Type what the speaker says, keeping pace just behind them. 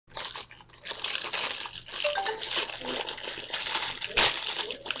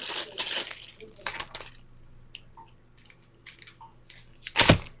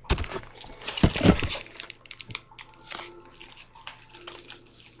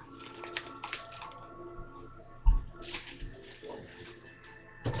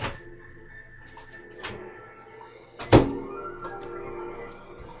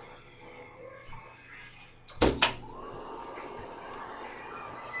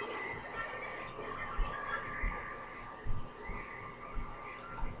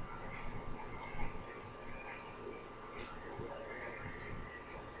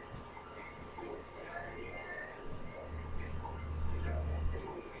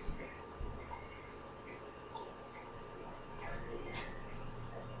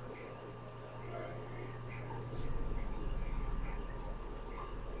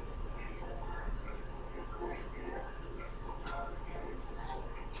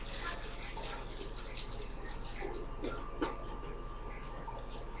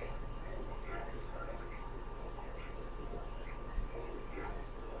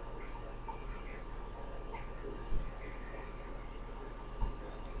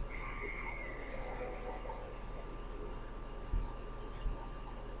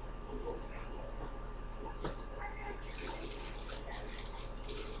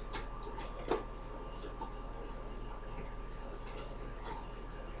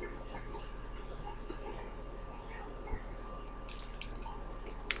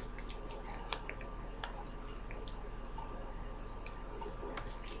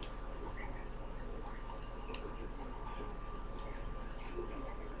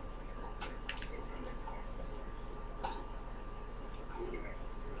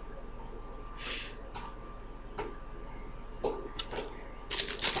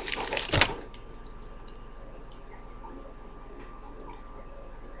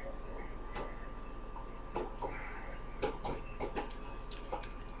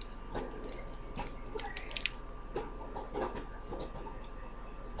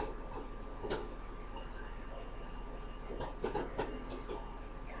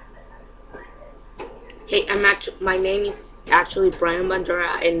Hey, my name is actually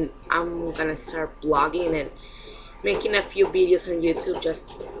Bryanandzoey, and I'm gonna start blogging and making a few videos on YouTube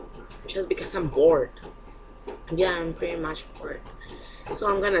just because I'm bored. Yeah, I'm pretty much bored.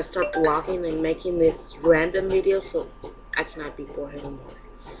 So I'm gonna start blogging and making this random videos so I cannot be bored anymore.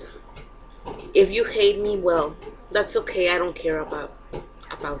 If you hate me, well, that's okay. I don't care about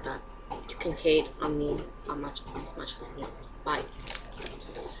that. You can hate on me as much as you want. Bye.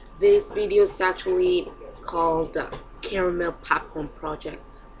 This video is actually called Caramel Popcorn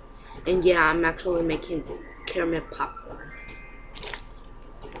Project. And yeah, I'm actually making caramel popcorn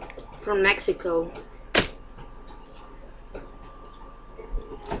from Mexico.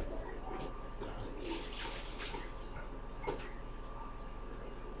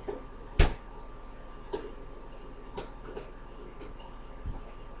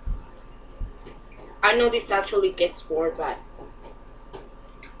 I know this actually gets bored, but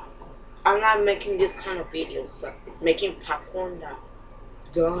I'm not making this kind of videos. Like making popcorn that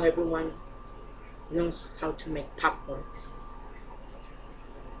everyone knows how to make popcorn.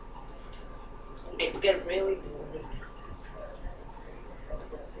 It gets really boring.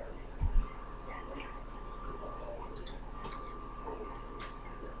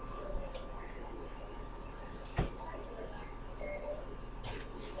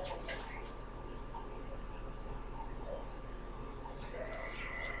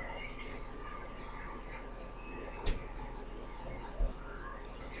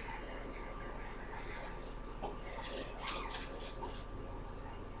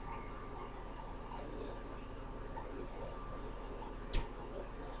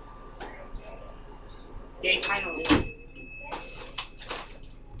 Okay, finally.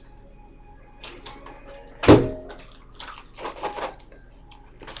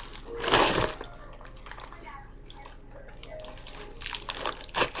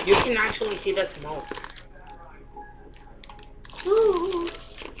 You can actually see the smoke. Ooh.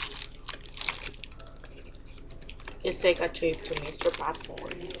 It's like a trip to Mr.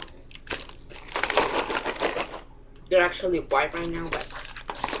 Popcorn. They're actually white right now, but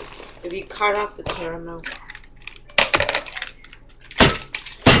if you cut off the caramel,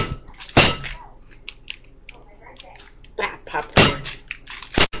 bad popcorn.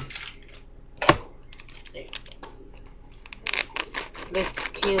 There. Let's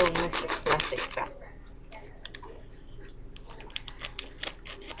kill Mr. Plastic Bag.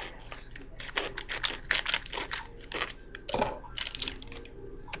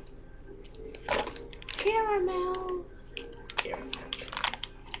 Caramel. Caramel.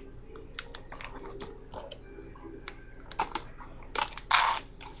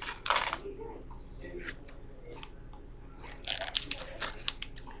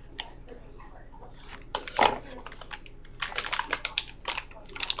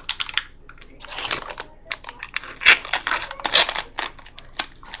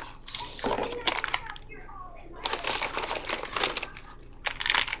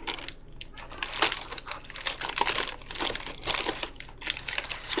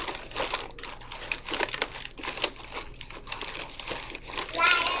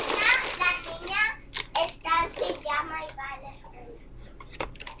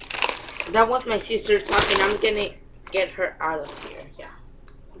 That was my sister talking. I'm gonna get her out of here. Yeah.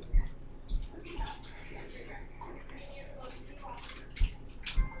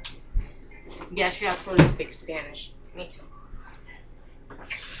 Yeah, she actually speaks Spanish. Me too.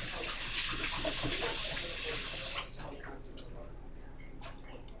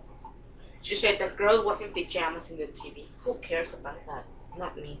 She said that girl was in pajamas in the TV. Who cares about that?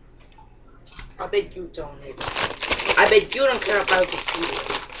 Not me. I bet you don't either. I bet you don't care about this video.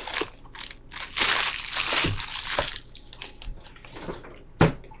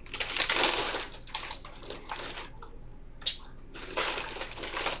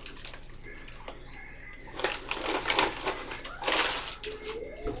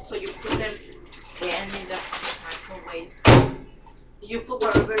 So you put them in the microwave. You put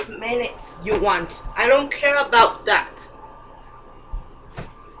whatever minutes you want. I don't care about that.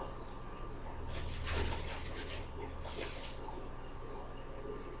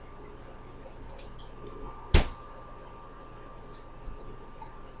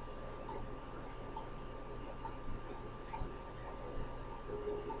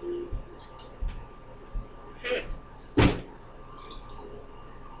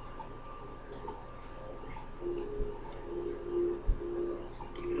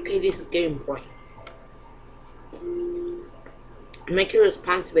 Okay, this is getting boring. Make a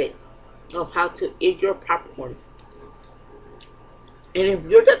responsibility of how to eat your popcorn. And if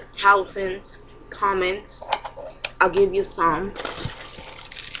you're the 1,000th comment, I'll give you some.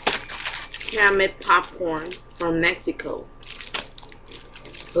 caramel popcorn from Mexico.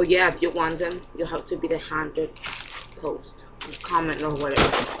 So yeah, if you want them, you have to be the 100th post, comment or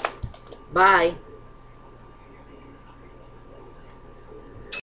whatever. Bye.